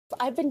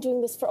I've been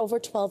doing this for over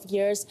 12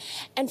 years,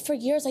 and for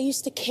years I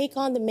used to cake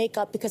on the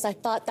makeup because I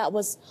thought that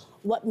was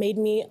what made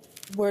me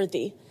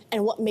worthy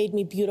and what made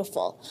me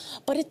beautiful.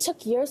 But it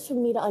took years for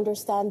me to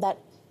understand that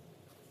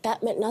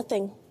that meant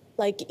nothing.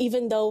 Like,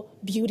 even though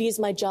beauty is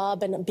my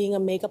job and being a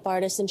makeup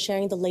artist and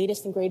sharing the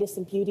latest and greatest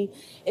in beauty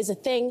is a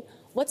thing,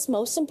 what's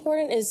most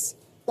important is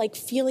like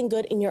feeling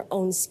good in your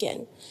own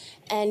skin.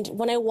 And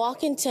when I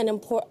walk into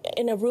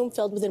in a room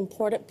filled with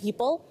important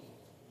people,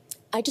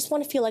 I just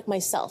want to feel like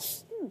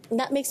myself. And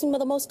that makes me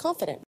the most confident.